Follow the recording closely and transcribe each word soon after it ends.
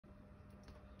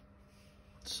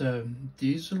So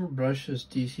these little brushless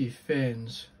DC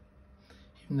fans,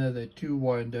 even though they're 2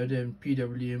 wire and don't have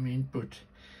PWM input,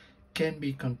 can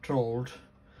be controlled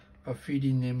by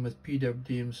feeding them with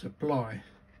PWM supply.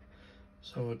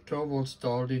 So a 12 volts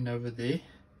dialed in over there,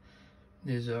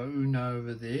 there's a Uno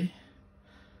over there,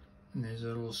 and there's a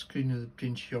little screen with a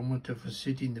potentiometer for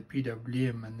setting the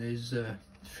PWM, and there's a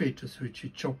FET with which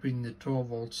you chop in the 12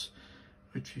 volts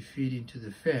which we feed into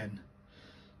the fan.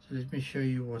 So let me show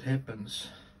you what happens.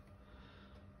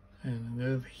 And go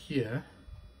over here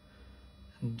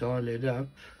and dial it up,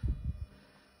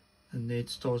 and there it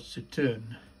starts to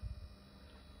turn,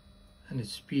 and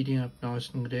it's speeding up nice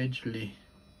and gradually.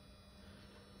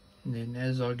 And then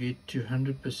as I get to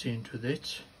 100% with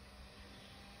it,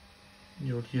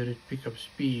 you'll hear it pick up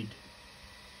speed.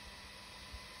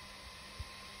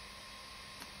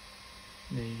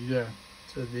 There you go.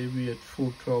 So there we're at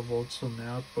full 12 volts on the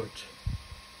output.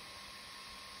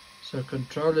 So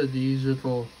controller these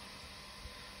little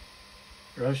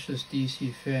brushless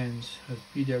DC fans with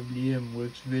PWM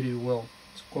works very well.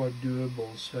 It's quite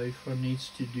doable. So if one needs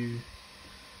to do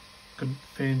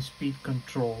fan speed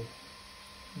control,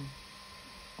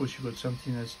 of course you've got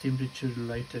something that's temperature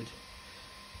related,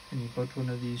 and you've got one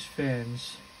of these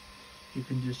fans, you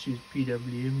can just use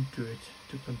PWM to it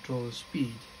to control the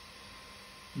speed.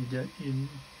 They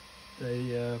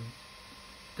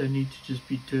don't need to just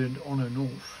be turned on and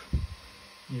off.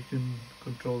 You can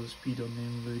control the speed on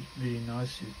them very, very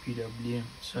nicely with PWM.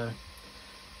 So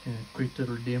a quick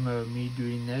little demo of me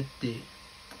doing that there.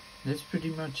 That's pretty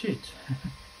much it.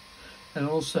 And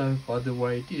also, by the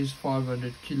way, it is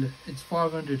 500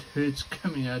 hertz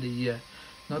coming out of here,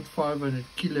 not 500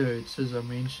 kilohertz as I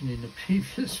mentioned in the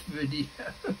previous video.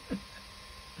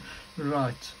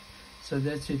 Right, so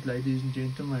that's it, ladies and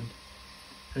gentlemen.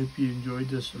 Hope you enjoyed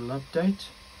this little update.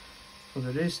 For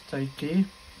the rest, take care.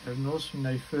 Have an awesome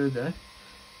day further.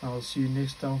 I'll see you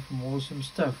next time for more awesome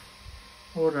stuff.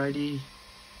 Alrighty,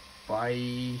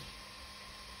 bye.